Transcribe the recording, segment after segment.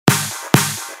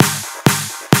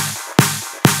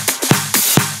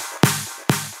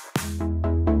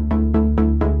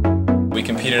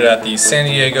competed at the San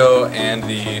Diego and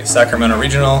the Sacramento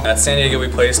Regional. At San Diego we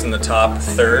placed in the top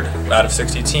 3rd out of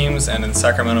 60 teams, and in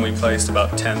Sacramento we placed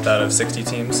about 10th out of 60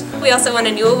 teams. We also won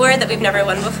a new award that we've never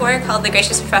won before called the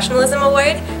Gracious Professionalism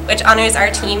Award, which honors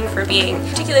our team for being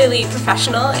particularly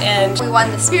professional, and we won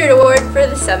the Spirit Award for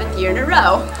the 7th year in a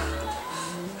row.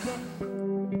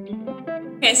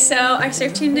 Okay, so our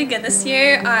surf team did good this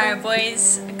year. Our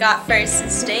boys got first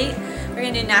in state. We're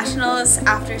going to do nationals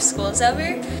after school's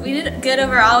over. We did good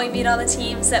overall. We beat all the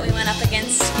teams that we went up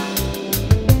against.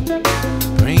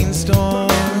 Brainstorm,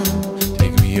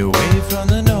 take me away from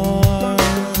the norm.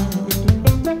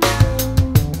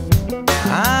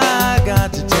 I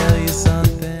got to tell you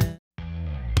something.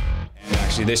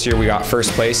 Actually, this year we got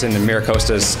first place in the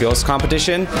Miracosta's skills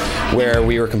competition, where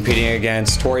we were competing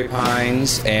against Torrey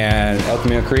Pines and El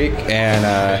Camino Creek, and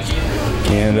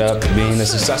we ended up being the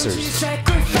successors.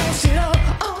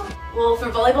 Well, for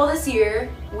volleyball this year,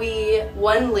 we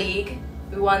won league.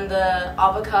 We won the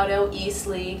Avocado East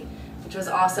League, which was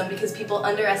awesome because people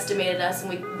underestimated us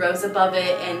and we rose above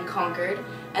it and conquered.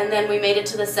 And then we made it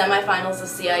to the semifinals of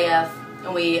CIF,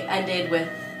 and we ended with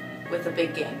a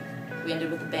big game. We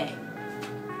ended with a bang.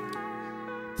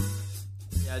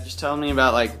 Yeah, just tell me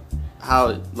about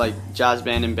how jazz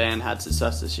band and band had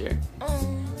success this year.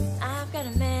 I've got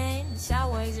a man that's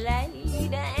always late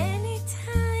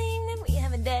anytime that we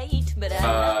have a date, but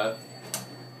I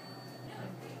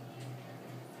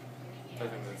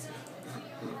think that's it.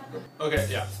 Okay,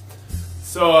 yeah.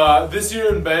 So this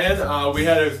year in band, we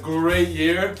had a great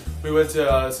year. We went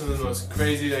to some of the most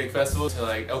crazy festivals,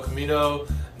 like El Camino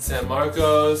and San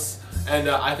Marcos. And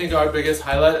I think our biggest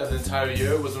highlight of the entire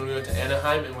year was when we went to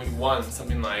Anaheim and we won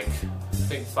something like, I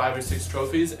think 5 or 6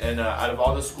 trophies. And out of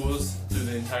all the schools through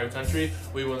the entire country,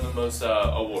 we won the most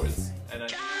awards. And we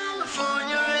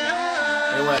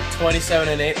went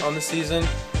 27-8 on the season,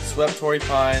 swept Torrey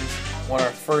Pines, won our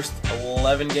first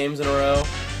 11 games in a row,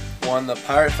 won the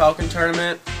Pirate Falcon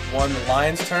tournament, won the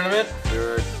Lions tournament. We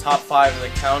were top 5 of the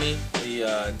county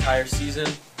the entire season.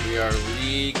 We are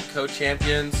league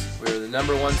co-champions. We were the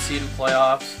 #1 seed in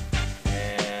playoffs,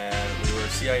 and we were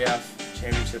CIF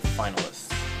championship finalists.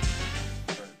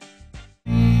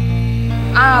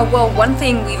 Well, one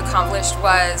thing we've accomplished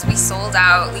was we sold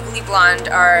out Legally Blonde,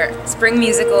 our spring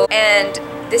musical, and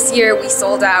this year we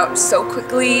sold out so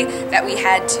quickly that we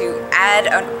had to add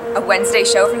a Wednesday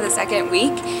show for the second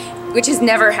week, which has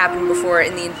never happened before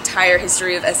in the entire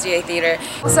history of SDA Theater.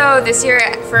 So this year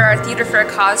for our Theater for a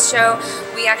Cause show,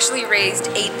 we actually raised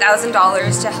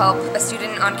 $8,000 to help a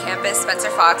student on campus,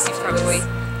 Spencer Fox. He's probably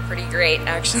pretty great,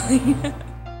 actually.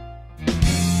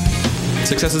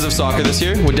 Successes of soccer this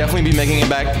year would definitely be making it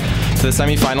back to the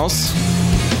semifinals.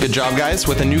 Good job, guys.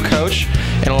 With a new coach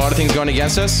and a lot of things going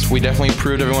against us, we definitely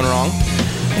proved everyone wrong.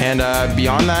 And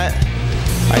beyond that,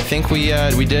 I think we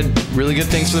did really good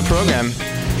things for the program,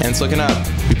 and it's looking up.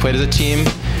 We played as a team,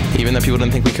 even though people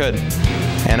didn't think we could.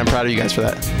 And I'm proud of you guys for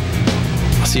that.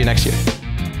 I'll see you next year.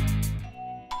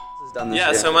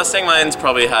 Yeah, so Mustang Mines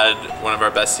probably had one of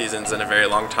our best seasons in a very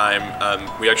long time.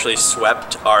 We actually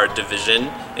swept our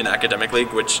division in Academic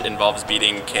League, which involves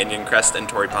beating Canyon Crest and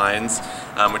Torrey Pines,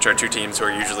 which are 2 teams who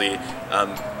are usually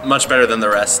much better than the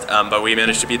rest, but we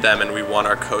managed to beat them and we won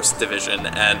our Coast Division.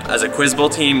 And as a Quiz Bowl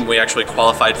team, we actually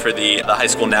qualified for the High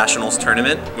School Nationals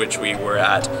Tournament, which we were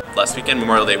at last weekend,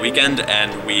 Memorial Day weekend,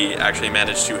 and we actually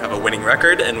managed to have a winning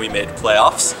record and we made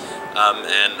playoffs.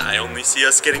 And I only see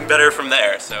us getting better from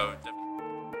there. So.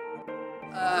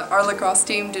 Our lacrosse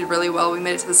team did really well. We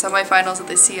made it to the semifinals of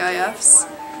the CIFs,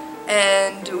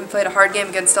 and we played a hard game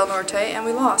against Del Norte and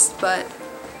we lost, but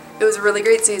it was a really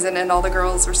great season and all the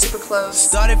girls were super close.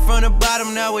 Started from the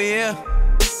bottom, now we're here.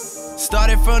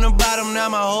 Started from the bottom, now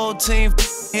my whole team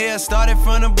here. Started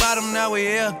from the bottom, now we're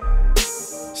here.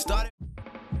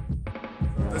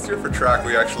 This year for track,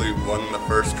 we actually won the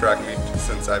first track meet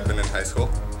since I've been in high school,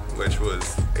 which was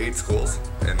 8 schools,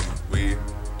 and we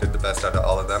did the best out of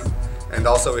all of them. And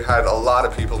also we had a lot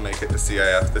of people make it to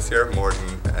CIF this year, more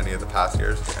than any of the past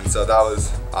years. And so that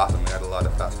was awesome. We had a lot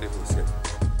of fast people this year.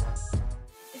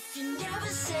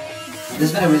 This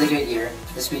has been a really great year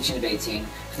for the speech and debate team.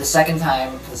 For the second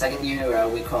year in a row,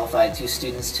 we qualified 2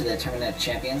 students to the Tournament of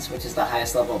Champions, which is the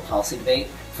highest level of policy debate.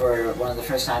 For one of the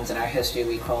first times in our history,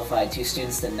 we qualified 2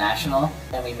 students to the National,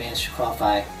 and we managed to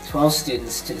qualify 12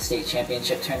 students to the State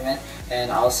Championship Tournament. And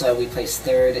also, we placed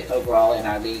 3rd overall in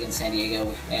our league in San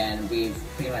Diego, and we've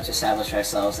pretty much established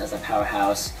ourselves as a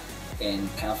powerhouse in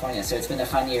California. So it's been a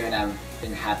fun year, and I've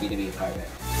been happy to be a part of it.